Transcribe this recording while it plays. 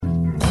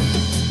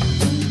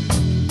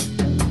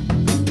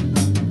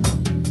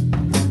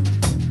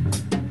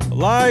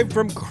Live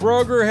from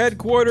Kroger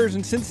headquarters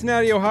in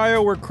Cincinnati,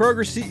 Ohio, where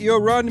Kroger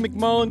CEO Rodney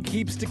McMullen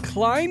keeps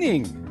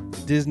declining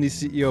Disney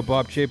CEO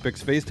Bob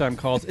Chapek's FaceTime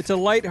calls. It's a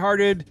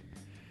lighthearted,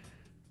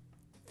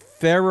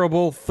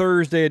 terrible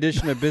Thursday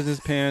edition of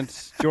Business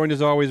Pants, joined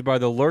as always by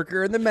the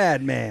Lurker and the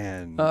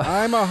Madman.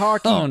 I'm a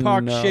hockey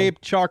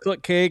puck-shaped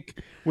chocolate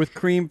cake with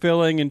cream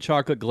filling and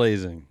chocolate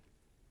glazing.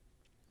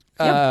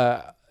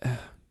 By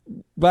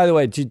the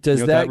way,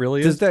 does that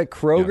the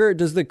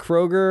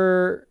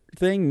Kroger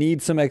thing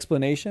need some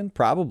explanation?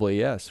 Probably,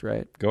 yes,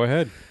 right? Go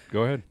ahead.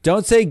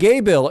 Don't say gay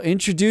bill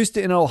introduced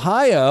in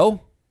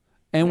Ohio,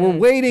 and we're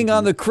waiting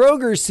on the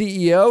Kroger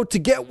CEO to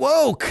get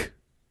woke.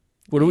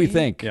 What do we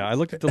think? Yeah, I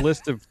looked at the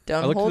list of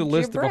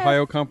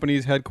Ohio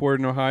companies headquartered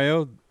in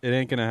Ohio. It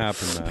ain't gonna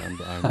happen.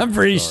 I'm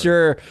pretty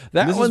sure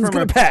that one's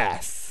gonna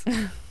pass.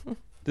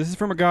 This is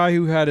from a guy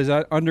who had his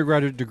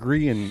undergraduate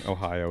degree in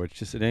Ohio.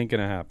 It ain't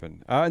gonna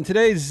happen. In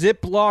today's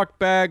Ziploc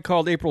bag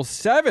called April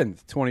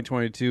 7th,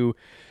 2022.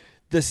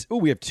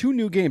 We have two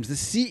new games. The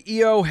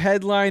CEO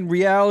headline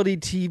reality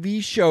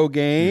TV show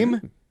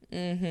game.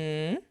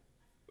 Mm-hmm.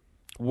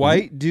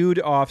 White Dude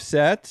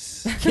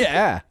Offsets.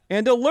 Yeah.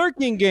 And a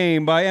Lurking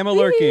game by Emma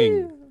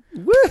Lurking.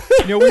 We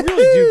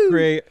really do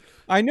create.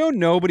 I know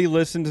nobody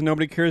listens,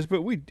 nobody cares,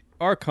 but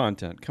our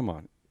content. Come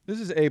on. This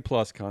is A+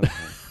 content.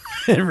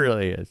 It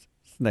really is.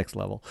 It's next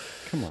level.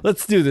 Come on.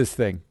 Let's do this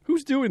thing.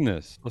 Who's doing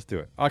this? Let's do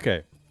it.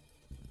 Okay.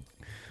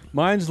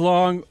 Mine's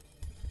long.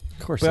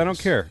 Of course. But I don't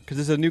care because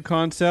it's a new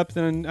concept,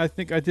 and I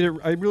think I did it.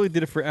 I really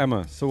did it for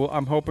Emma, so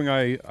I'm hoping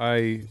I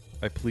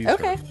please her.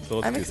 Okay,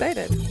 So I'm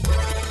excited.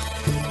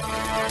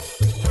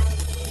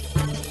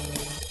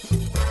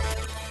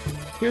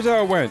 Here's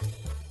how it went.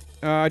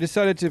 I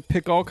decided to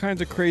pick all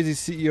kinds of crazy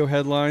CEO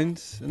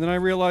headlines, and then I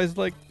realized,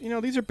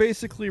 these are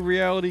basically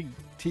reality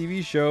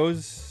TV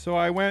shows. So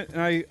I went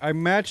and I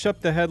matched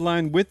up the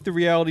headline with the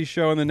reality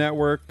show on the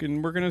network,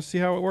 and we're gonna see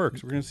how it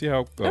works. We're gonna see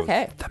how it goes.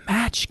 Okay, the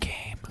match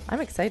game. I'm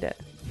excited.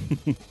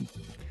 Here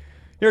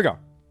we go.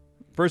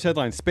 First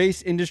headline: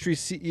 Space industry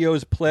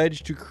CEOs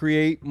pledge to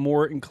create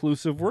more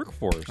inclusive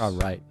workforce. All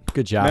right.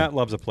 Good job. Matt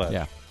loves a pledge.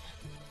 Yeah.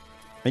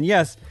 And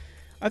yes,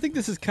 I think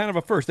this is kind of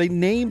a first. They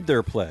named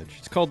their pledge.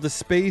 It's called the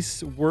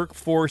Space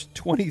Workforce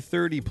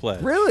 2030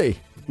 Pledge. Really?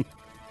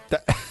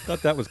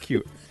 Thought that was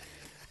cute.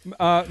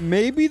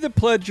 Maybe the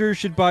pledgers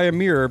should buy a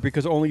mirror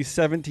because only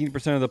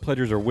 17% of the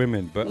pledgers are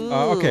women. But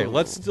okay,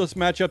 let's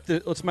match up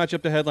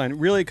the headline.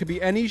 Really, it could be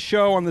any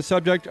show on the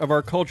subject of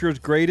our culture's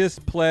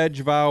greatest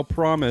pledge, vow,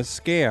 promise,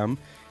 scam,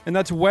 and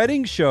that's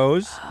wedding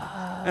shows.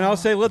 And I'll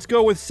say, let's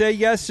go with Say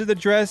Yes to the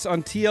Dress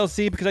on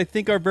TLC because I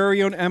think our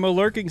very own Emma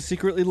Lurking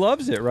secretly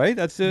loves it, right?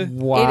 It is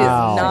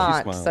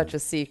not such a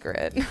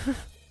secret.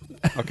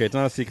 Okay, it's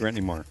not a secret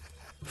anymore.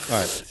 All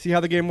right, see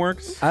how the game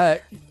works?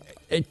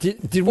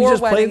 Did we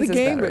just play the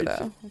game?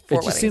 Better,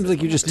 it just seems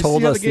like you just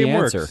told us the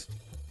answer. Works.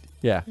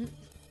 Yeah.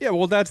 Yeah,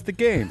 well, that's the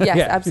game.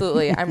 Yes,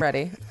 absolutely. I'm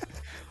ready.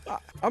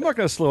 I'm not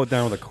going to slow it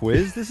down with a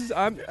quiz.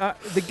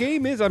 The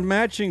game is I'm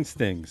matching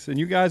things, and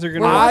you guys are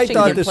going to. I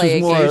thought this was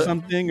more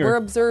something. We're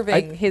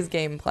observing his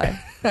gameplay.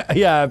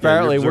 Yeah,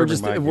 apparently we're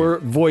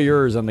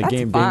voyeurs on the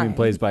game. Damien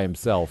plays by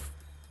himself.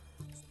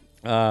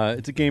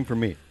 It's a game for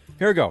me.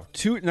 Here we go.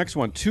 Next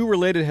one. Two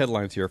related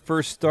headlines here.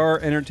 First, Star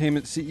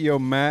Entertainment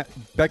CEO Matt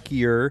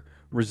Bekier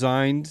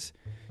resigns,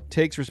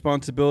 takes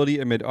responsibility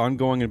amid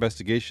ongoing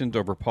investigations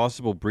over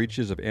possible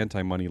breaches of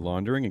anti-money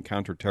laundering and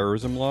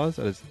counterterrorism laws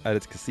at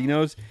its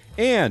casinos.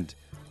 And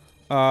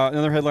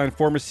another headline,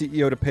 former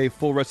CEO to pay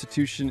full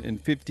restitution in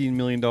 $15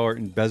 million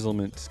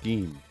embezzlement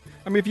scheme.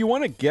 I mean, if you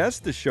want to guess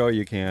the show,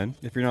 you can,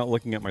 if you're not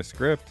looking at my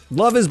script.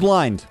 Love is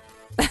Blind.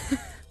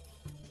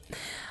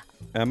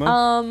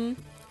 Emma?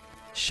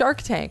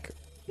 Shark Tank.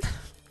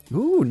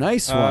 Ooh,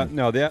 nice one.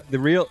 No,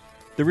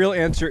 the real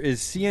answer is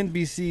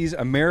CNBC's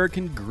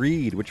American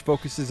Greed, which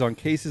focuses on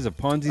cases of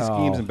Ponzi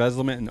schemes,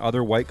 embezzlement, and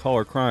other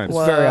white-collar crimes.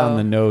 It's very on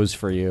the nose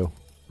for you.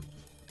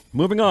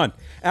 Moving on.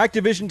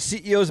 Activision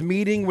CEO's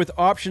meeting with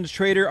options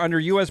trader under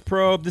U.S.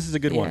 probe. This is a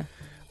good one.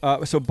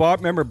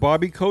 Remember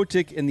Bobby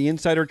Kotick and the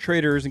insider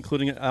traders,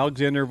 including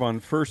Alexander von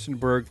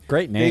Furstenberg.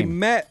 Great name.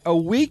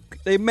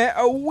 They met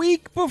a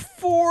week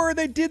before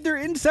they did their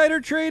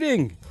insider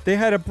trading. They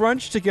had a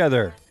brunch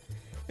together.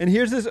 And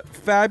here's this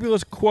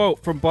fabulous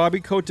quote from Bobby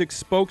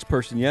Kotick's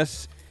spokesperson.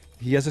 Yes,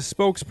 he has a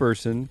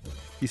spokesperson.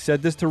 He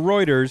said this to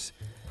Reuters.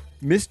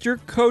 Mr.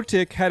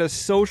 Kotick had a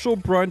social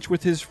brunch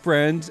with his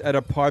friends at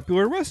a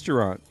popular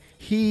restaurant.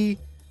 He,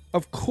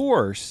 of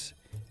course,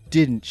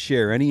 didn't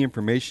share any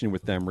information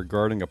with them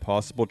regarding a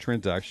possible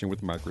transaction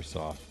with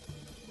Microsoft.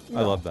 No.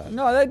 I love that.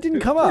 No, that didn't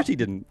come up. Of course he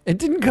didn't. It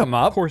didn't come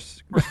up. Of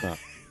course not.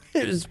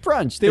 It was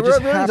brunch. They were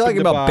talking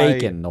about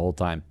bacon the whole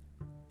time.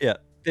 Yeah,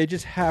 they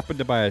just happened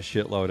to buy a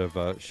shitload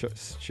of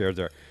shares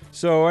there.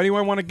 So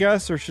anyone want to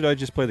guess, or should I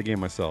just play the game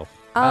myself?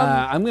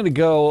 I'm going to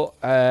go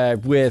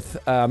with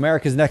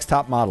America's Next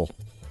Top Model.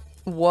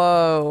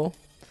 Whoa.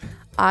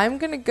 I'm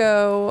going to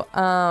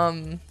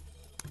go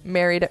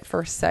Married at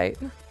First Sight.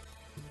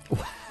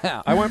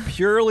 I went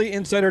purely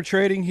insider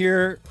trading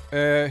here.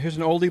 Here's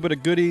an oldie but a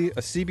goodie.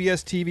 A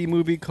CBS TV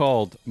movie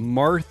called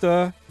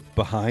Martha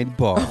Behind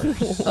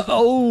Bars.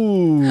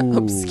 Oh.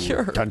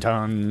 Obscure. Dun,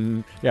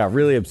 dun. Yeah,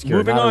 really obscure.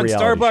 Moving Not on, a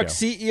reality Starbucks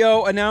show.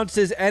 CEO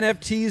announces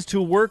NFTs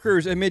to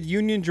workers amid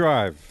union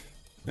drive.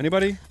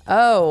 Anybody?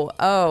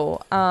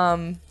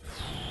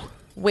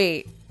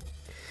 Wait.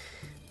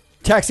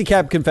 Taxi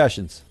cab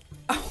confessions.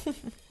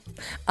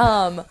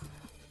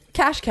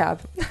 Cash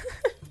cab.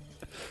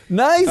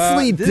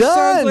 Nicely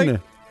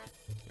done.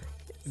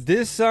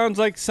 This sounds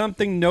like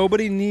something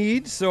nobody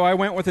needs, so I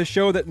went with a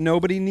show that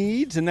nobody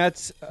needs, and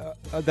that's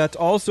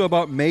also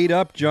about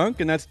made-up junk,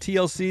 and that's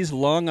TLC's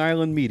Long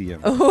Island Medium.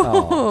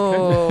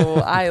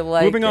 Oh, I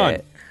like it. Moving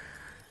on.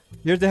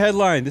 Here's the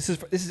headline. This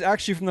is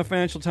actually from the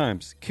Financial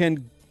Times.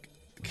 Can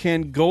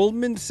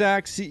Goldman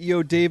Sachs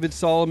CEO David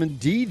Solomon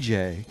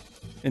DJ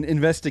an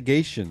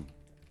investigation?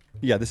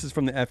 Yeah, this is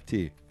from the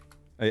FT.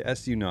 I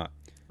ask you not.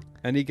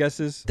 Any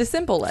guesses? The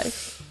Simple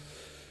Life.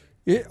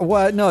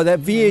 Well, no,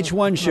 that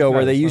VH1 show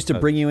where they used to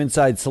bring you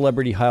inside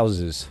celebrity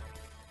houses.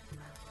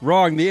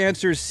 Wrong. The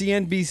answer is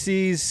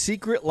CNBC's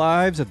Secret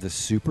Lives of the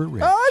Super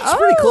Rich. Oh, that's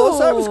pretty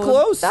close. I was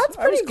close. That's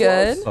pretty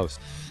good. Close.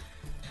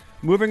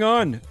 Moving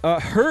on.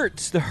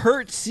 Hertz. The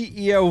Hertz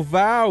CEO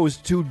vows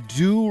to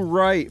do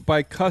right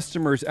by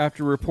customers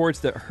after reports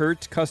that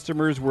Hertz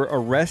customers were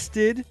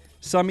arrested,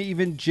 some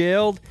even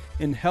jailed,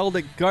 and held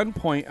at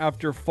gunpoint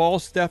after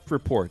false theft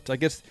reports. I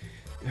guess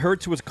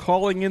Hertz was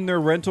calling in their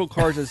rental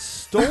cars as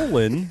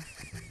stolen.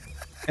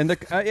 And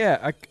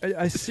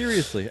I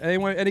seriously,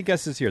 any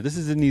guesses here? This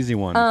is an easy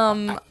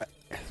one.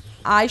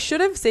 I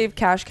should have saved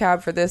Cash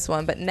Cab for this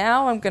one, but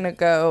now I'm going to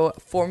go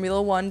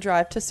Formula One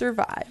Drive to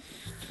Survive.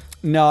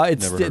 No,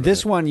 it's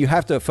this one. You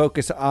have to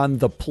focus on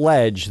the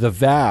pledge, the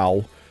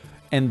vow,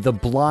 and the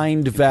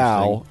blind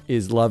vow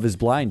is Love is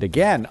Blind.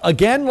 Again,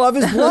 Love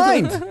is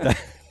Blind.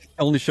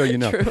 Only show you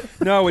know. True.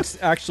 No, it's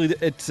the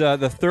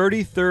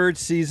 33rd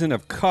season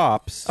of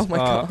Cops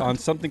on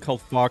something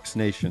called Fox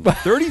Nation.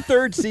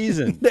 33rd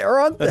season. They're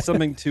on. That's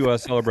something to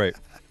celebrate.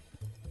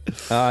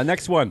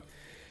 Next one.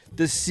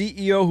 The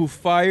CEO who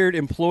fired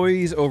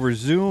employees over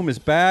Zoom is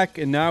back,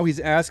 and now he's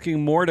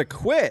asking more to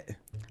quit.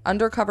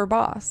 Undercover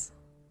Boss.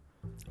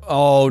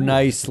 Oh,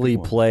 nicely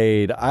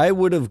played. I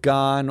would have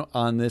gone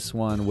on this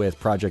one with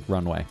Project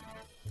Runway.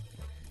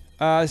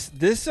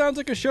 This sounds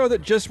like a show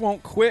that just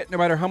won't quit no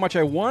matter how much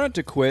I want it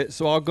to quit,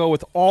 so I'll go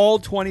with all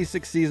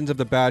 26 seasons of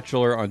The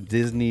Bachelor on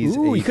Disney's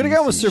Ooh, you could have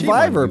gone with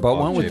Survivor, but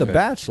went with The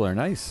Bachelor.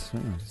 Nice.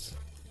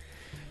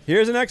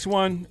 Here's the next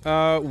one.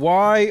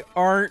 Why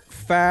aren't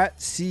fat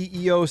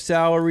CEO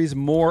salaries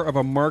more of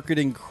a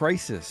marketing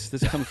crisis?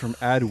 This comes from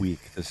Adweek,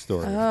 this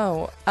story.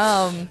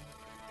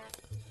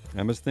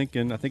 Emma's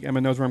thinking. I think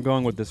Emma knows where I'm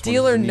going with this one.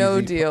 Deal or No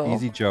Deal.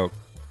 Easy joke.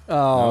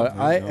 Oh,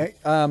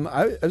 no.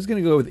 I was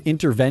going to go with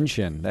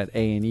Intervention, that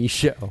A&E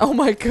show. Oh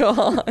my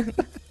God.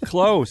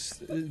 Close.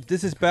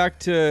 This is back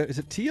to, is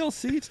it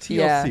TLC? It's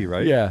TLC,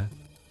 right? Yeah.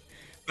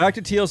 Back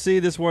to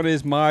TLC. This one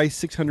is My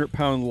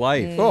 600-Pound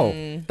Life.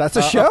 Oh, that's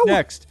a show? Up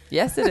next.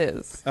 Yes, it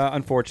is.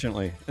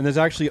 Unfortunately. And there's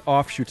actually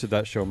offshoots of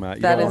that show,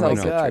 Matt. That is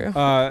also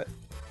true.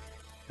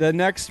 The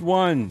next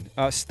one,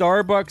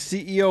 Starbucks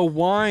CEO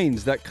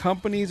whines that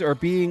companies are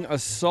being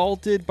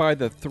assaulted by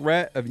the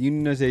threat of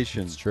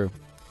unionization. It's true.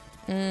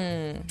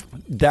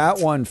 That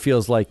one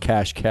feels like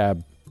Cash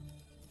Cab.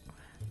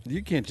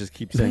 You can't just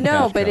keep saying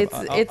no, Cash but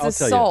Cab. it's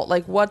assault.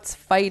 Like, what's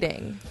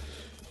fighting?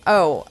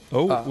 Oh,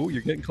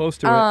 you're getting close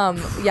to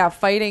it. Yeah,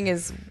 fighting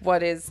is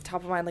what is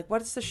top of mind. Like,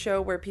 what is the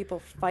show where people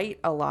fight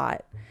a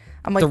lot?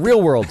 I'm like The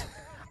Real World.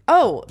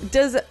 Oh,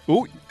 does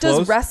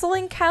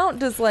wrestling count?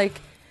 Does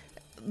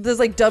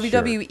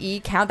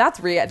WWE count? That's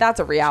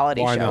a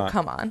reality Why show. not?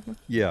 Come on.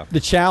 Yeah.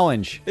 The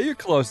Challenge. You're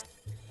close.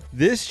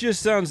 This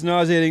just sounds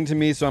nauseating to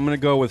me, so I'm going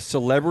to go with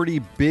Celebrity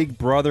Big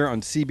Brother on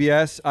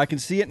CBS. I can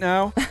see it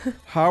now.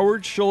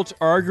 Howard Schultz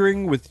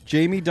arguing with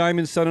Jamie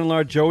Dimon's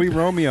son-in-law, Joey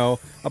Romeo,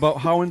 about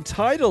how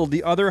entitled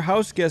the other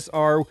house guests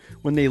are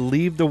when they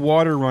leave the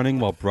water running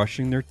while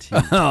brushing their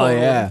teeth. Oh,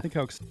 yeah. I think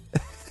all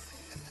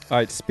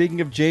right, speaking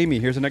of Jamie,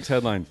 here's the next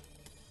headline.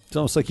 It's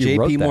almost like you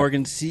wrote that. JP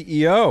Morgan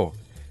CEO.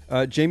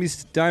 Jamie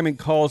Dimon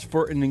calls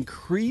for an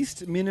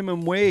increased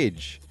minimum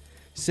wage,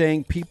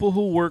 saying people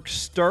who work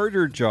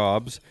starter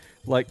jobs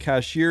like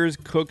cashiers,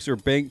 cooks, or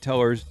bank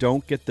tellers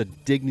don't get the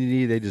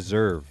dignity they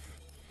deserve.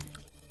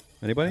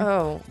 Anybody?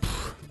 Oh.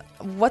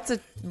 What's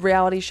a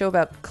reality show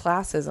about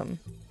classism?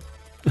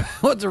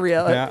 What's a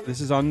reality? Yeah,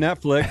 this is on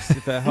Netflix,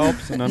 if that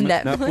helps. And on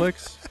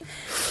Netflix.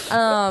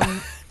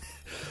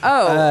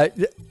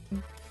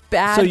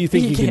 Bad So you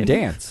think vegan. you can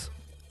dance?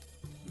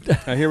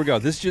 Here we go.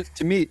 This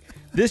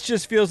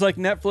just feels like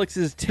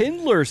Netflix's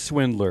Tindler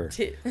Swindler.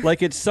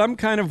 Like it's some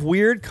kind of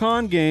weird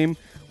con game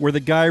where the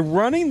guy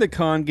running the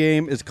con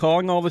game is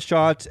calling all the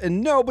shots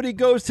and nobody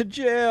goes to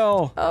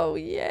jail. Oh,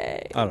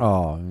 yay. I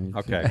don't know.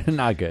 Okay.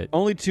 Not good.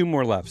 Only two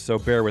more left, so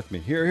bear with me.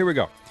 Here we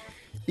go.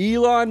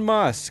 Elon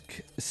Musk,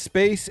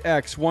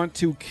 SpaceX want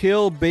to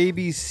kill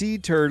baby sea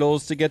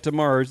turtles to get to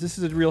Mars. This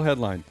is a real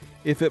headline.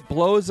 If it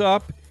blows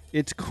up,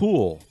 it's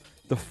cool.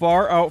 The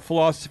far-out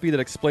philosophy that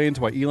explains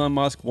why Elon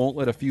Musk won't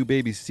let a few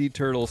baby sea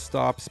turtles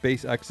stop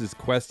SpaceX's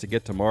quest to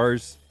get to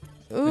Mars.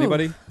 Ooh.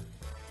 Anybody?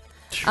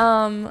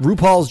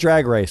 RuPaul's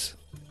Drag Race.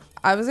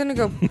 I was gonna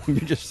go You're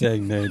just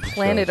saying names.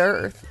 Planet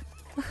Earth.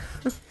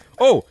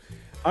 Oh,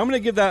 I'm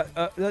gonna give that.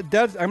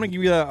 I'm gonna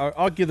give you that.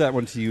 I'll give that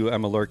one to you,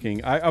 Emma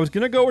Lurking. I was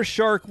gonna go with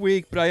Shark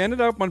Week, but I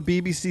ended up on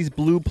BBC's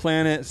Blue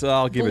Planet, so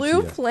I'll give it to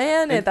you. Blue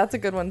Planet. That's a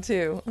good one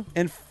too.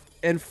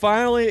 And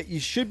finally, you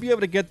should be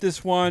able to get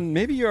this one.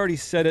 Maybe you already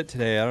said it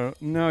today. I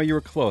don't know. You were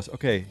close.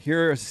 Okay,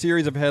 here are a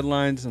series of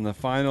headlines and the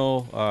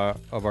final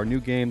of our new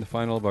game, the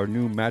final of our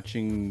new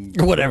matching...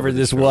 Whatever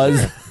this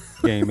was.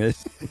 Game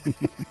is.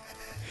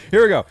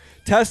 Here we go.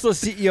 Tesla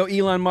CEO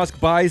Elon Musk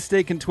buys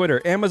stake in Twitter.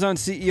 Amazon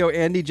CEO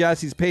Andy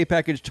Jassy's pay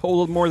package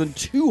totaled more than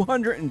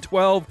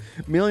 $212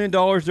 million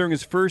during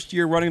his first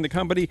year running the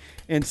company,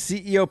 and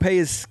CEO pay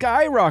is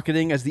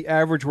skyrocketing as the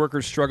average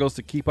worker struggles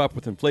to keep up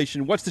with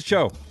inflation. What's the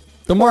show?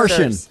 The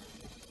Martian.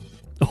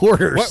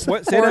 Hoarders.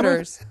 What? Say that again?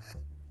 Hoarders.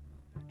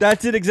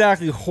 That's it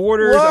exactly.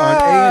 Hoarders on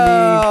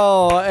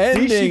Wow, A&E.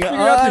 See, she ending figured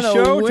out on the a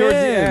show win. towards the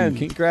end.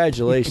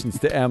 Congratulations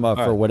to Emma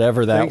for right.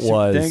 whatever that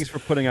was. Thanks for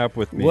putting up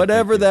with me.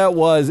 Whatever that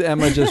was,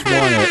 Emma just won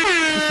it.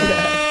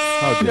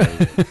 How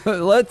dare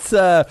you?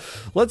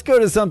 Let's go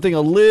to something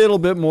a little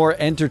bit more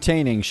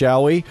entertaining,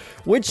 shall we?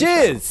 Which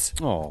is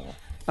Oh.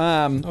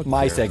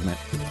 my segment.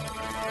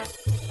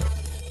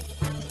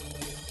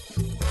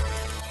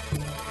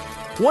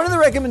 One of the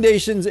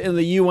recommendations in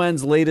the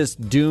UN's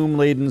latest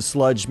doom-laden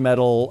sludge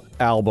metal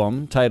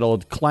album,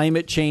 titled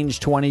Climate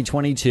Change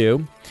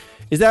 2022,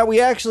 is that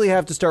we actually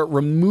have to start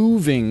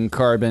removing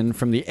carbon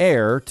from the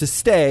air to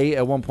stay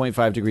at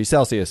 1.5 degrees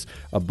Celsius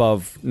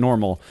above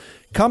normal.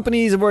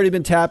 Companies have already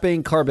been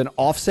tapping carbon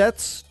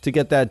offsets to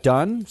get that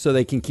done, so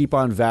they can keep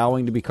on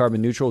vowing to be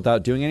carbon neutral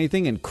without doing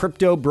anything. And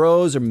crypto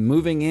bros are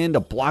moving into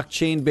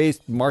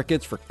blockchain-based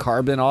markets for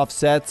carbon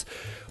offsets.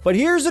 But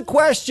here's a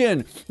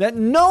question that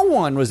no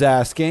one was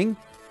asking.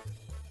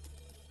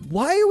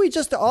 Why are we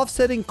just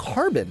offsetting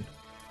carbon?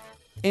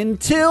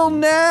 Until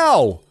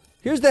now.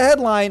 Here's the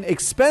headline.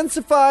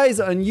 Expensify's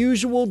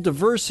unusual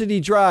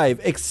diversity drive.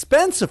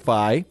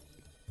 Expensify,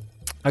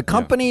 a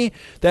company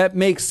that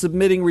makes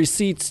submitting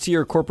receipts to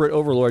your corporate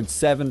overlord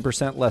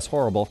 7% less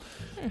horrible,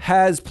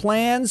 has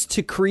plans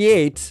to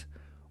create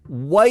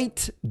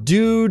white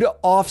dude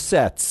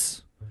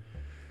offsets.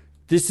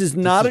 This is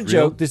not a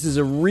joke. This is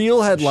a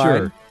real headline.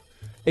 Sure.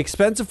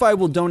 Expensify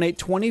will donate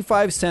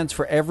 25 cents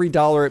for every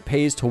dollar it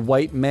pays to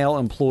white male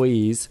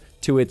employees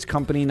to its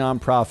company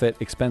nonprofit,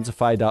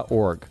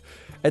 Expensify.org.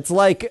 It's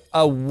like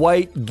a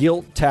white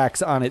guilt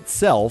tax on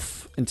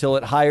itself until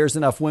it hires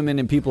enough women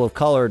and people of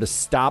color to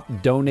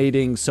stop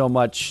donating so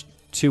much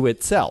to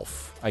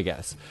itself, I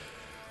guess.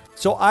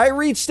 So I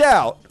reached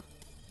out,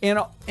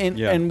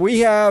 and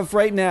we have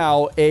right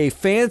now a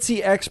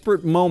fancy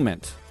expert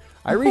moment.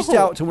 I reached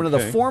out to one of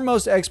the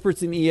foremost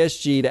experts in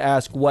ESG to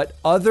ask what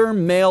other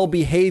male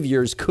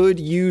behaviors could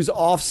use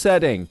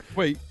offsetting.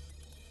 Wait,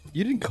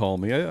 you didn't call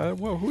me.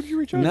 Well, who did you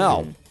reach out to?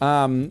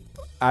 No,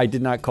 I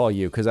did not call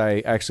you because I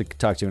actually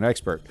talked to an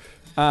expert.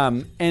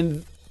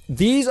 And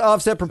these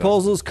offset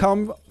proposals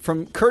come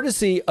from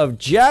courtesy of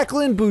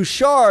Jacqueline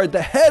Bouchard,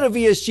 the head of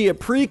ESG at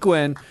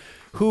Preqin,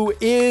 who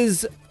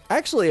is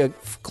actually a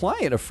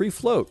client of Free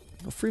Float.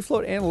 A Free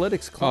Float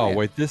Analytics client. Oh,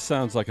 wait, this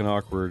sounds like an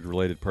awkward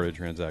related party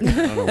transaction. I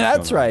don't know what's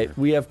That's going on right. here.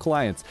 We have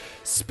clients.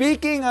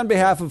 Speaking on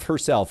behalf of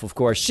herself, of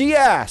course, she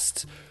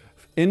asked,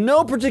 in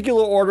no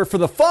particular order, for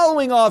the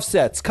following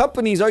offsets.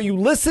 Companies, are you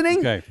listening?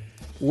 Okay.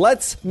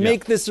 Let's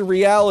make this a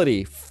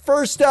reality.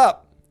 First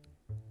up,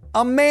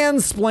 a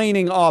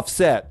mansplaining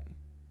offset.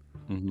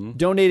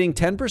 Donating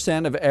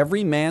 10% of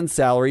every man's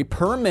salary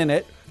per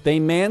minute they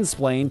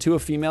mansplain to a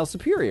female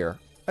superior.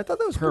 I thought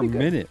that was pretty good.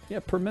 Per minute? Yeah,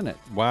 per minute.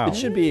 Wow. It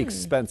should be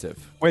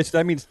expensive. Wait, so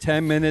that means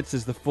 10 minutes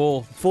is the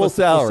full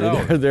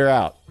Salary. They're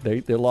out.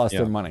 They lost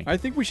their money. I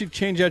think we should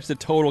change that to the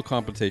total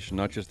compensation,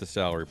 not just the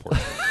salary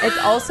portion. It's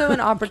also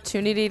an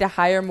opportunity to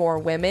hire more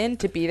women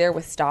to be there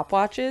with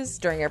stopwatches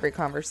during every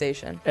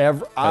conversation.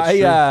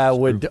 I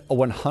would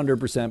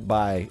 100%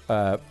 buy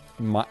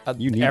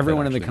You need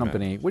everyone that, in the actually,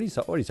 company. Matt. What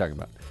are you talking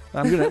about?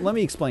 Let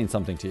me explain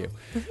something to you.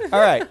 All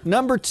right,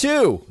 number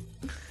 2,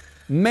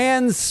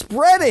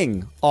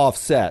 man-spreading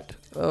offset.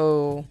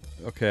 Oh.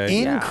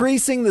 Okay.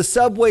 Increasing the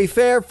subway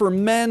fare for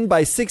men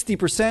by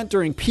 60%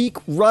 during peak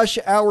rush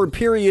hour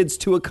periods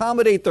to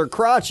accommodate their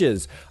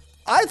crotches.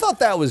 I thought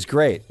that was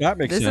great. That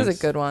makes sense. This is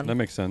a good one. That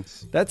makes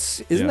sense.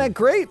 Isn't that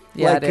great?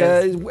 Yeah, it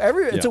is.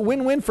 It's a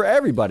win-win for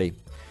everybody.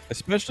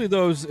 Especially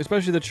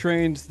the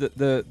trains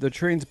the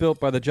trains built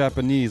by the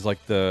Japanese, like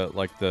the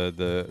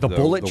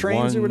bullet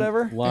trains or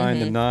whatever?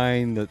 Line, the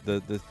 9,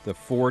 the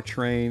 4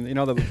 train. You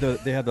know,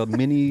 they have the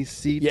mini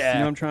seats. Yeah. You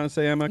know what I'm trying to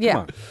say, Emma? Yeah.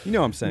 Come on. You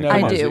know what I'm saying. No,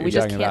 Come I on. do. what We you're just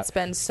talking can't about.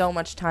 spend so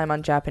much time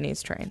on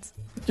Japanese trains.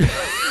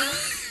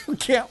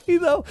 Can't we,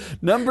 though?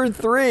 Number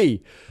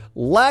 3,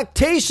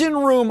 lactation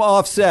room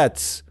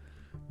offsets.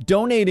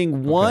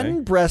 Donating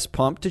one breast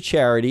pump to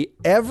charity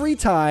every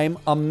time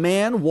a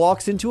man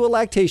walks into a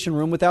lactation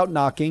room without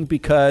knocking,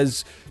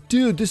 because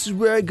dude, this is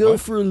where I go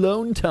for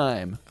alone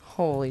time.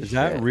 Holy shit. Is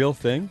that a real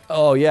thing?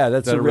 Oh yeah,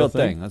 that's that a real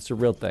thing. That's a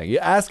real thing. You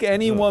ask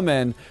any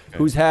woman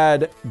who's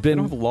had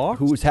have locks?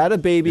 who's had a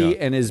baby Yeah.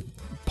 and is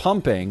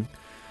pumping,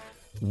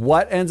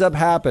 what ends up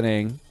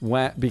happening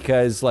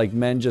because like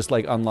men just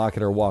like unlock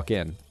it or walk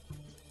in.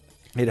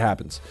 It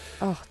happens.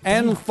 Oh,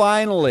 and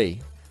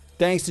finally,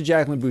 thanks to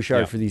Jacqueline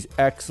Bouchard Yeah. for these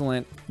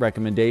excellent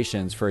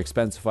recommendations for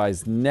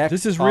Expensify's next.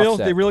 This is real?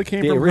 offset. They really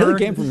came They from really her?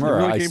 came from They her.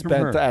 really I came from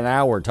spent her. an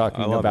hour talking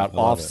I love about it.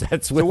 I love it.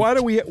 offsets. So With why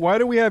do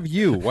we have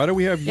you? Why do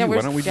we have you? Yeah, Why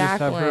where's don't we just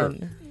have her?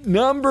 Jacqueline?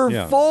 Number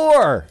Yeah.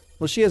 4?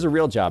 Well, she has a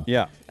real job.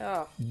 Yeah.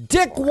 Oh.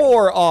 Dick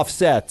War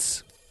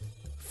offsets.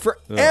 For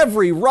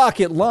every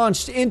rocket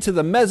launched into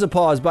the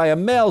mesopause by a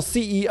male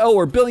CEO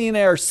or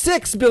billionaire,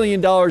 $6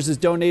 billion is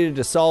donated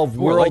to solve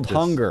Ooh, I like world this.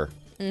 hunger.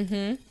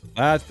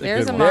 That's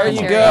There's a a good one. There you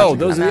monetary go. interest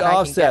Those on are the that I can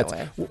offsets.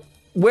 get with.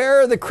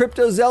 Where are the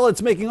crypto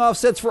zealots making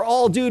offsets for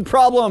all dude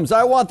problems?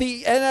 I want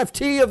the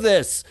NFT of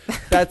this.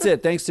 That's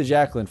it. Thanks to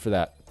Jacqueline for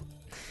that.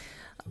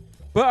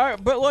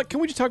 But look, can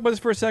we just talk about this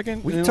for a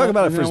second? We can talk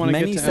about it for as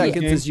many seconds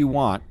seconds as you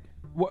want.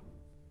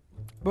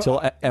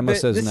 Till Emma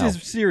says this no.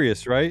 is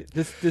serious, right?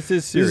 This is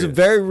This serious. is a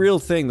very real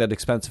thing that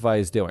Expensify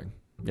is doing.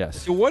 Yes.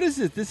 So what is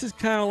it? This is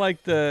kind of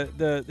like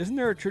the isn't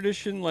there a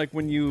tradition like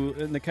when you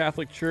in the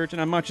Catholic Church,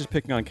 and I'm not just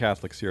picking on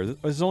Catholics here. This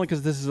is only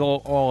because this is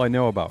all I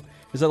know about.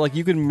 Is that like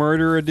you can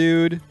murder a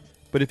dude,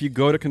 but if you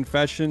go to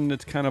confession,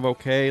 it's kind of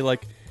okay.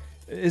 Like,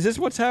 is this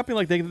what's happening?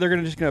 Like they're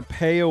just gonna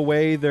pay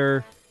away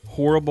their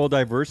horrible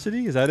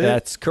diversity? Is that it?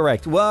 That's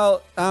correct.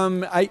 Well,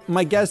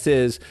 my guess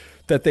is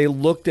that they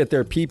looked at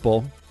their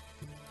people,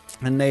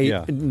 and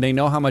they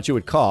know how much it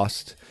would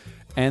cost,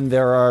 and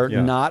there are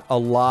not a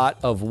lot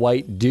of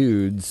white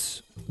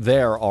dudes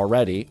there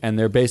already, and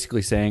they're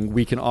basically saying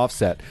we can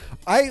offset.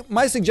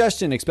 My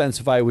suggestion,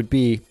 Expensify, would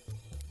be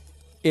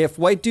if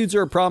white dudes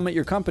are a problem at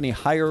your company,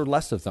 hire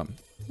less of them.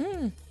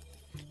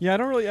 Yeah, I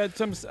don't really.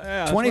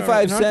 25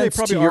 aren't cents They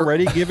probably to your,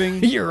 already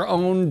giving your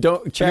own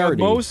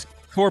charity.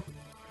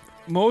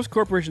 Most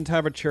corporations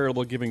have a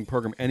charitable giving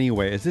program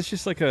anyway. Is this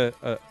just like a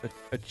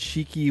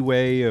cheeky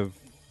way of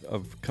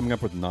coming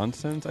up with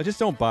nonsense? I just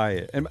don't buy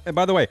it. And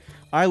by the way,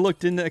 I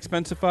looked into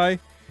Expensify.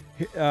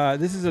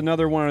 This is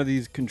another one of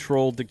these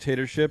controlled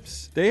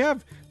dictatorships. They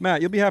have,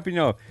 Matt, you'll be happy to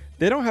know,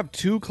 they don't have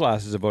 2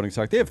 classes of voting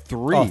stock. They have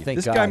 3. Oh, thank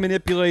this God. guy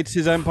manipulates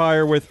his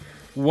empire with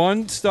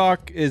one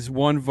stock is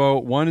 1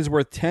 vote, one is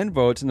worth 10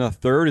 votes, and the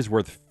third is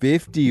worth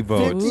 50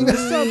 votes. So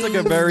this sounds like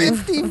a very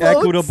 50 votes?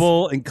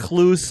 equitable,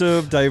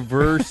 inclusive,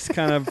 diverse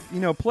kind of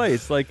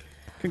place. Like,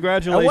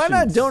 congratulations. Why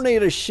not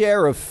donate a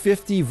share of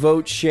 50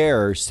 vote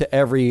shares to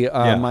every how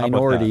about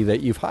minority that?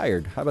 that you've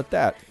hired? How about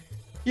that?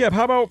 Yeah,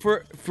 how about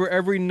for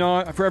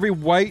every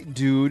white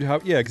dude?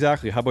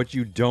 Exactly. How about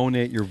you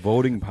donate your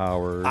voting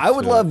power? I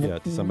would love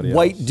to somebody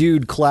white else.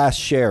 dude class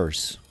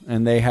shares,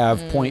 and they have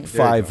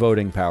 0.5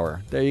 voting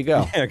power. There you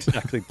go. Yeah,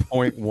 exactly.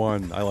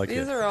 0.1. I like These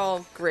it. are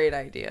all great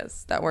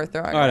ideas that we're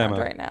throwing All right, around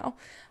Emma. right now.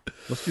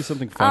 Let's do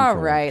something fun. All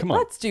for right, Come on.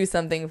 let's do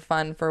something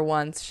fun for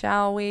once,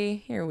 shall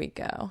we? Here we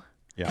go.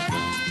 Yeah.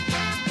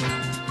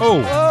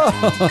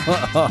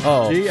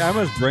 Oh. See,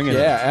 Emma's bringing it.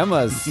 Yeah,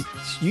 Emma's.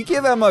 You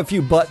give Emma a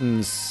few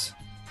buttons.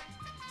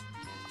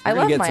 I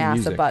gonna love get my some ass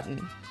music. a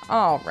button.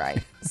 All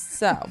right,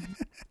 so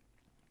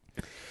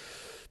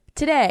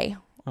today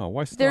Oh,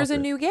 why stop there's a it?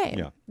 new game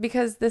Yeah.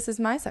 because this is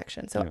my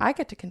section, so Yeah. I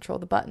get to control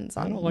the buttons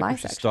I on don't like my when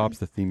she section. stops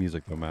the theme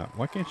music, though, Matt.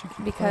 Why can't she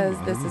keep Because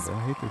playing? this is- I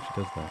hate that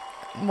she does that.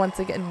 Once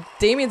again,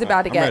 Damien's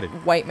about to I'm get ready.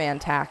 white man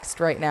taxed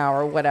right now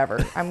or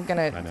whatever. I'm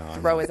gonna I know, I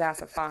throw know. his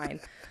ass a fine.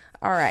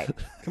 All right.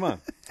 Come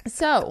on.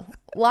 So,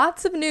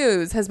 lots of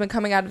news has been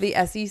coming out of the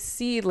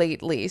SEC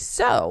lately.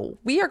 So,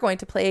 we are going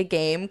to play a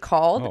game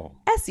called Oh.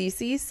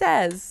 SEC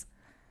Says.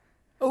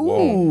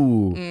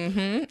 Ooh.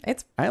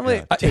 It's I only.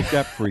 Yeah, take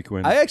that,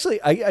 frequent. I actually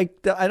I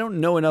don't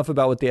know enough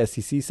about what the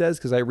SEC says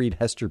because I read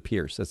Hester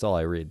Pierce. That's all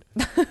I read.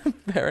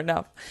 fair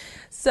enough.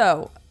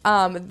 So,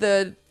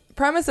 the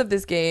premise of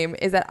this game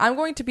is that I'm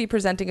going to be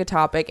presenting a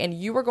topic and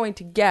you are going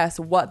to guess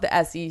what the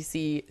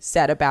SEC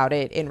said about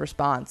it in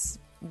response,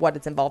 what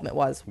its involvement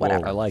was,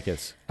 whatever. I like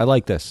it. I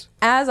like this.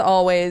 As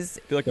always,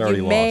 feel like I you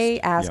already may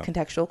lost. ask Yeah.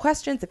 contextual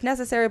questions if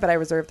necessary, but I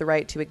reserve the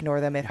right to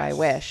ignore them if I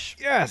wish.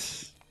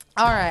 Yes.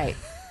 All right.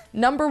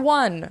 Number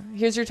 1,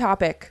 here's your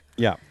topic.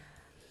 Yeah.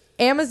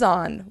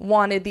 Amazon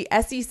wanted the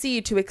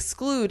SEC to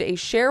exclude a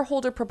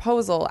shareholder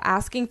proposal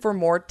asking for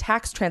more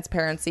tax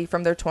transparency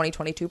from their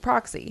 2022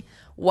 proxy.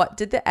 What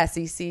did the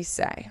SEC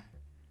say?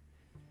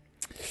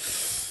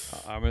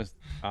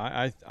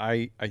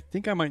 I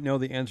think I might know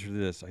the answer to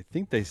this. I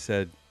think they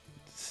said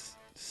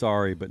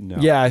sorry, but no.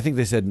 Yeah, I think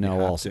they said You no.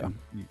 have Also, to-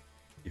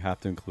 you have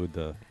to include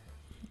the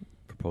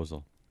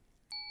proposal.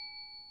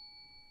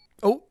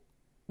 oh,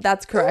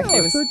 That's correct. Oh,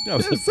 It was so,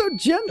 was a- so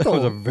gentle.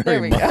 That was a There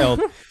very we go. mild.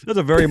 That was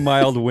a very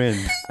mild win.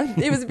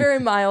 it was a very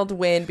mild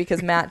win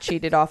because Matt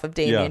cheated off of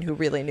Damien, Yeah. who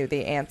really knew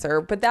the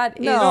answer. But that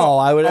is No,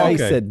 I would. I Okay.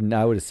 said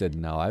no. I would have said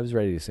no. I was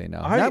ready to say no.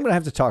 Now I'm gonna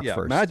have to talk Yeah,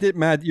 first.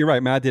 Matt, you're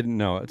right. Matt didn't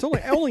know. It's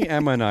only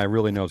Emma and I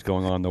really know what's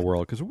going on in the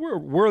world because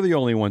we're the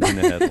only ones in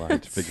the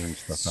headlines figuring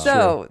stuff out.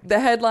 So the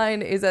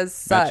headline is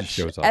as Matt such. just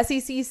shows up.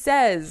 SEC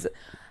says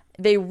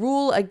they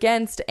rule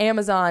against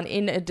Amazon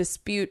in a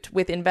dispute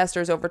with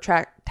investors over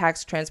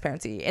tax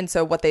transparency. And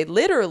so what they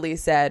literally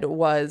said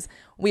was,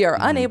 we are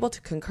unable to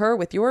concur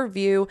with your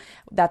view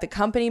that the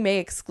company may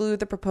exclude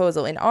the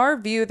proposal. In our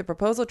view, the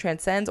proposal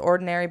transcends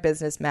ordinary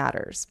business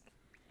matters.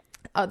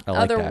 like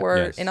that,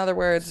 yes. In other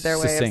words, their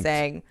way of Succinct.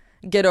 saying,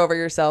 get over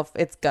yourself.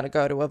 It's going to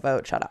go to a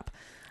vote. Shut up.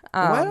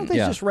 Why don't they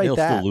Yeah, just write they'll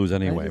that? still lose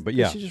anyway, but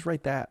yeah. they should just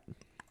write that.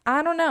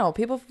 I don't know.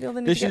 People feel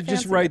the need They to get should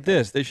just fancy write with it.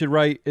 this. They should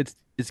write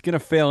it's going to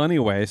fail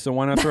anyway, so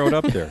why not throw it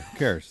up there? Who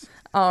cares?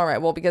 All right.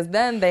 Well, because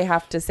then they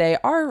have to say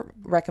our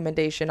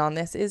recommendation on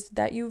this is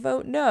that you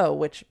vote no,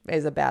 which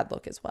is a bad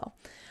look as well.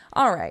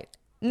 All right.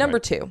 Number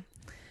Right. 2.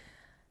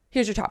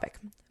 Here's your topic.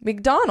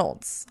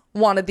 McDonald's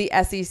wanted the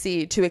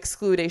SEC to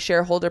exclude a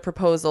shareholder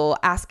proposal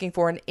asking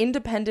for an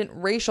independent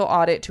racial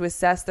audit to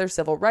assess their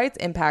civil rights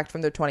impact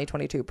from their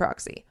 2022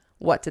 proxy.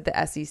 What did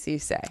the SEC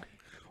say?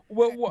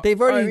 Well, They've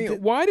already-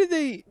 why did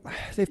they?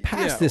 They've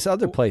passed Yeah. this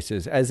other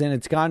places, as in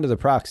it's gone to the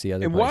proxy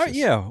other And why? places.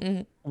 Yeah.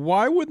 Mm-hmm.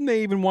 Why wouldn't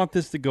they even want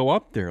this to go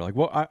up there? Like,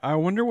 well, I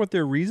wonder what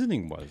their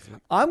reasoning was.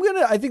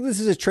 I think this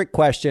is a trick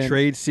question.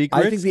 Trade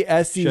secrets. I think the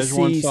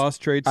Szechuan sauce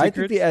trade I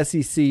secrets. think the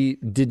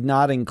SEC did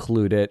not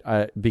include it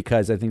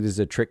because I think this is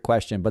a trick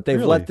question. But they've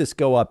Really? let this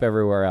go up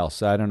everywhere else.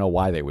 So I don't know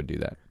why they would do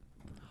that.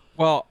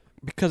 Well,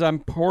 because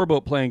I'm horrible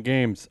at playing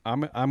games,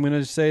 I'm going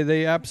to say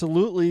they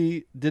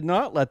absolutely did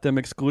not let them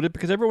exclude it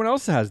because everyone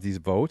else has these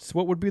votes.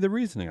 What would be the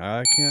reasoning?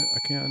 I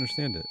can't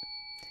understand it.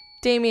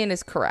 Damien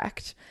is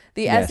correct.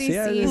 The Yes, SEC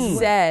yeah,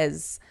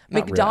 says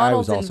Not really. I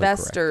McDonald's was also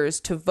investors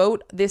to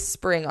vote this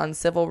spring on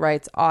civil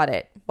rights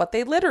audit. What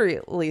they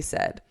literally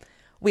said,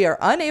 we are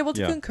unable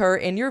to Yeah. concur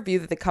in your view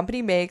that the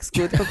company may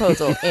exclude the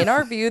proposal. In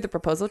our view, the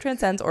proposal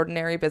transcends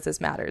ordinary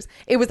business matters.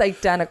 It was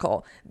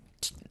identical.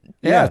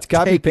 Yeah, it's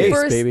copy take it. paste,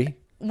 First, baby.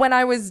 when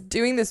I was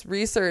doing this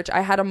research,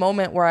 I had a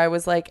moment where I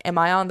was like, am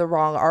I on the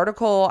wrong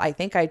article? I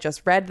think I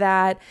just read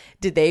that.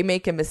 Did they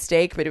make a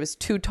mistake? But it was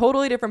 2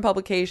 totally different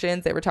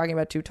publications. They were talking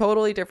about 2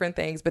 totally different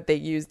things, but they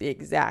used the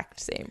exact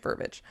same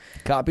verbiage.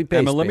 Copy paste.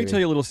 Emma, let me baby. tell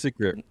you a little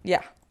secret.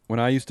 Yeah. When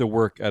I used to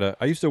work at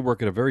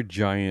a very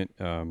giant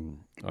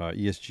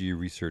ESG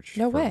research.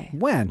 No firm. way.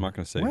 When? I'm not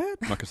going to say. What?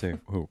 I'm not going to say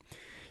who.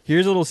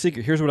 Here's a little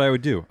secret. Here's what I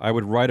would do. I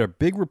would write a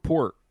big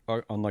report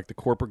on like the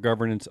corporate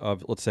governance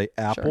of, let's say,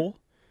 Apple,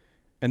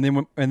 and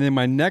then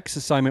my next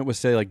assignment was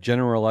say like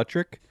General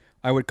Electric.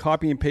 I would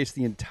copy and paste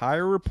the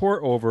entire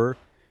report over,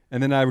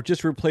 and then I would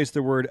just replace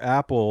the word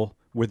Apple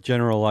with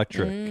General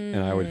Electric,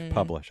 and I would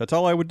publish. That's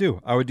all I would do.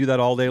 I would do that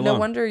all day long. No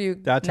wonder you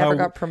never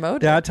got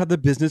promoted. That's how the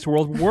business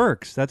world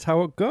works. That's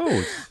how it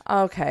goes.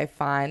 Okay,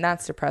 fine.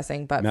 That's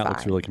depressing, but Matt fine.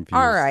 looks really confused.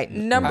 All right,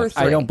 number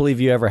 3. I don't believe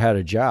you ever had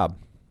a job.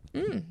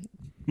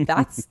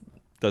 That's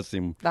Does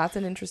seem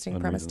an interesting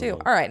premise too.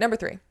 Unreasonable. All right, number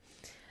 3.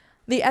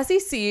 The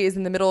SEC is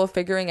in the middle of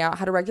figuring out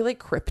how to regulate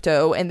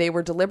crypto, and they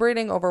were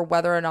deliberating over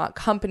whether or not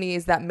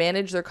companies that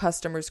manage their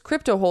customers'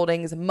 crypto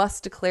holdings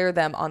must declare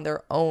them on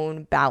their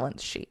own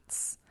balance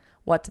sheets.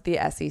 What did the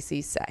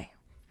SEC say?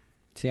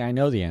 See, I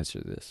know the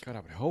answer to this. God. I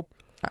would hope.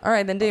 All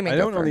right, then Damien, I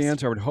go don't know the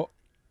first. answer.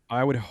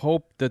 I would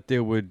hope that they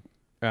would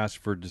ask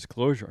for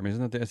disclosure. I mean,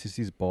 isn't that the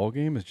SEC's ball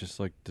game? It's just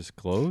like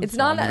disclose. It's So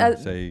not I'm gonna a-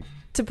 say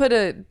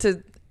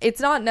It's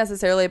not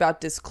necessarily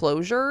about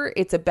disclosure.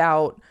 It's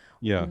about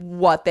yeah.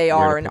 what they Where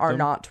are to and put are them?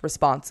 not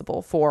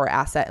responsible for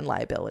asset and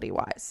liability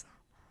wise.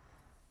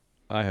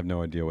 I have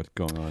no idea what's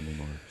going on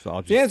anymore. So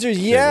I'll just The answer is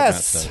say what Matt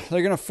yes. says.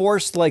 They're going to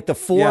force like the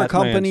 4 Yeah, that's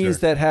my companies answer.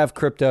 that have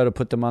crypto to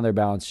put them on their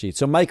balance sheet.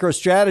 So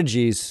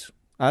MicroStrategies,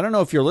 I don't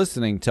know if you're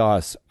listening to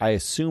us. I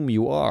assume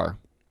you are.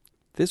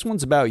 This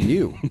one's about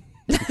you.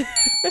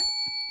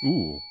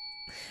 Ooh,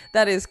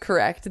 That is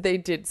correct. They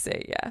did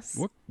say yes.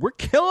 we're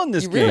killing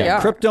this You game. really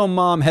are. Crypto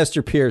mom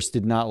Hester Pierce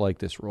did not like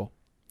this rule.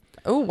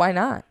 Oh, why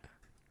not?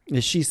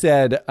 She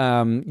said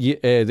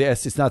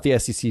it's not the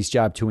SEC's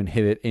job to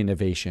inhibit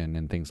innovation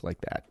and things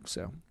like that.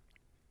 So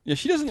Yeah,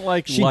 she doesn't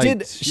like she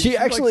lights. did. She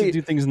likes actually to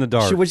do things in the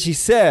dark. What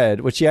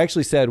she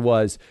actually said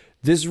was,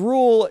 this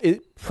rule,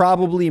 it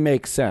probably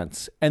makes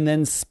sense, and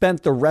then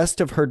spent the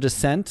rest of her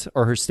dissent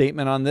or her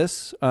statement on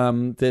this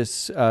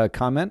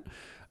comment,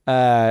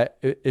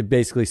 it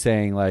basically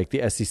saying like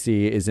the SEC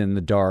is in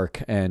the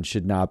dark and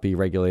should not be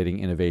regulating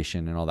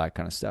innovation and all that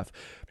kind of stuff.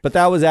 But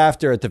that was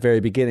after, at the very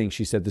beginning,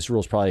 she said this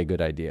rule is probably a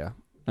good idea.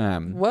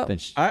 Whoa. Then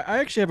she- I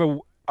actually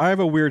have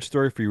a weird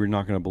story for you. You're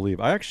not going to believe.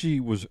 I actually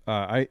was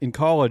in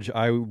college.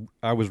 I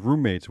was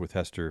roommates with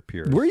Hester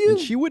Pierce. Were you? And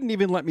she wouldn't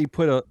even let me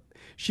put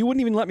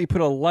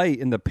a light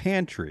in the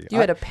pantry. You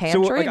had a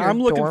pantry So in like, your I'm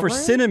looking dorm for room?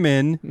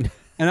 cinnamon,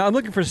 and I'm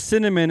looking for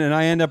cinnamon, and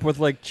I end up with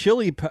like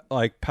chili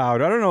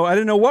powder. I don't know. I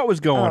didn't know what was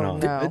going on.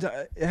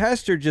 No.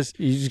 Hester just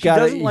You she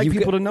doesn't like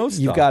people to know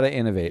stuff. You've got to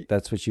innovate.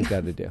 That's what you've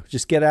got to do.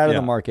 Just get out of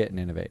the market and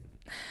innovate.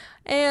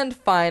 And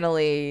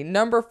finally,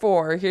 number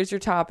 4, here's your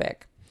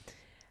topic.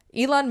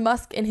 Elon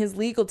Musk and his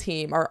legal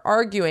team are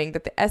arguing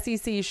that the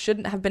SEC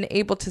shouldn't have been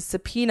able to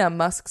subpoena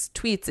Musk's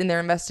tweets in their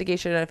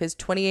investigation of his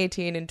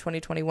 2018 and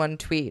 2021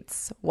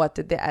 tweets. What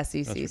did the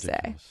SEC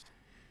say?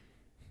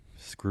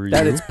 Screw you.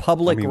 That is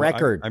public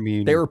record. I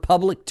mean, they were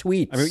public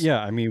tweets.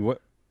 I mean,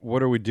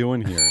 what are we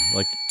doing here?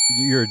 Like,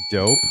 you're a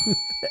dope.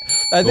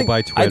 I Go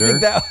by Twitter.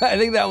 I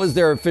think that was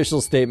their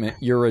official statement.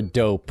 You're a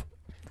dope.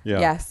 Yeah.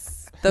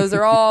 Yes. Those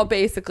are all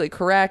basically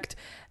correct.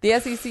 The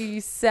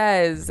SEC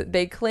says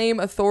they claim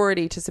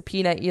authority to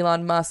subpoena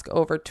Elon Musk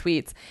over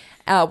tweets.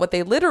 What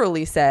they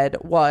literally said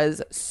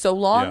was, so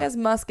long as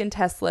Musk and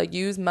Tesla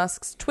use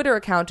Musk's Twitter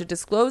account to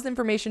disclose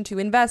information to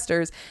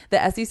investors,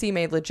 the SEC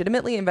may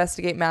legitimately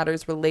investigate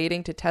matters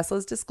relating to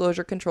Tesla's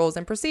disclosure controls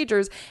and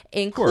procedures,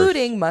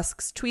 including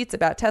Musk's tweets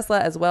about Tesla,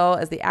 as well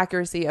as the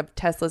accuracy of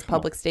Tesla's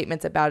public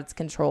statements about its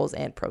controls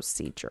and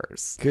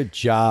procedures. Good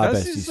job,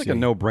 That's SEC. just like a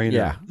no-brainer.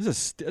 Yeah.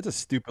 That's a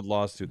stupid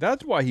lawsuit.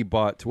 That's why he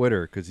bought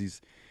Twitter, because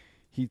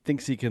he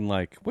thinks he can,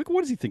 like, what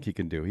does he think he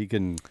can do?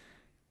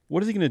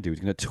 What is he going to do? He's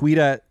going to tweet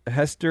at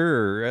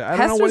Hester? Or I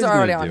don't know what Hester's he's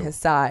already going to on do. his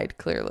side,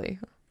 clearly.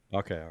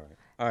 Okay,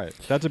 all right.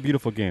 That's a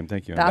beautiful game.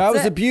 Thank you. That's That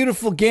was it. a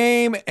beautiful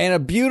game and a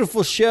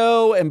beautiful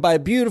show. And by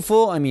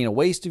beautiful, I mean a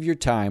waste of your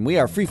time. We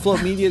are Free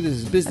Float Media. This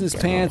is Business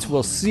Pants.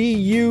 We'll see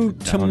you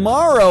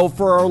tomorrow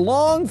for our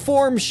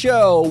long-form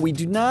show. We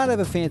do not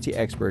have a fancy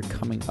expert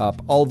coming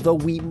up, although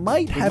we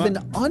might have an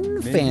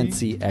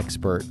unfancy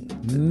expert.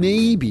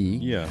 Maybe.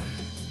 Yeah.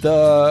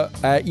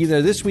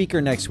 Either this week or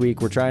next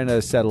week, we're trying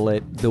to settle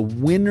it. The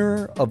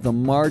winner of the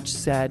March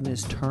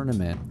Sadness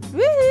tournament,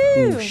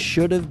 who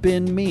should have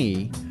been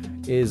me,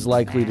 is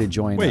likely to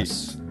join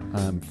us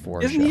for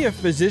a Isn't show. he a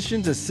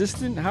physician's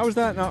assistant? How is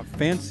that not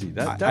fancy?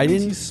 That I means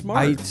didn't. he's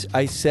smart.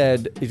 I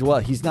said, well,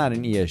 he's not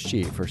an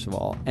ESG, first of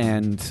all,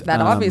 and That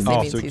obviously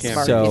means so he he's can't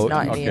smart. be- He's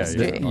not Okay,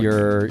 an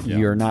ESG.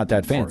 you're not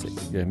that fancy.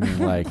 I mean,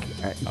 like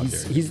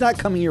he's not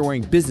coming here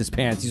wearing business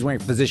pants. He's wearing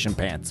physician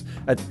pants.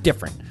 That's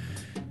different.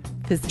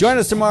 Join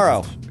us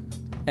tomorrow,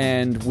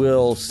 and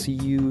we'll see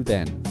you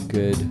then.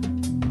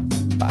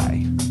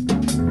 Goodbye.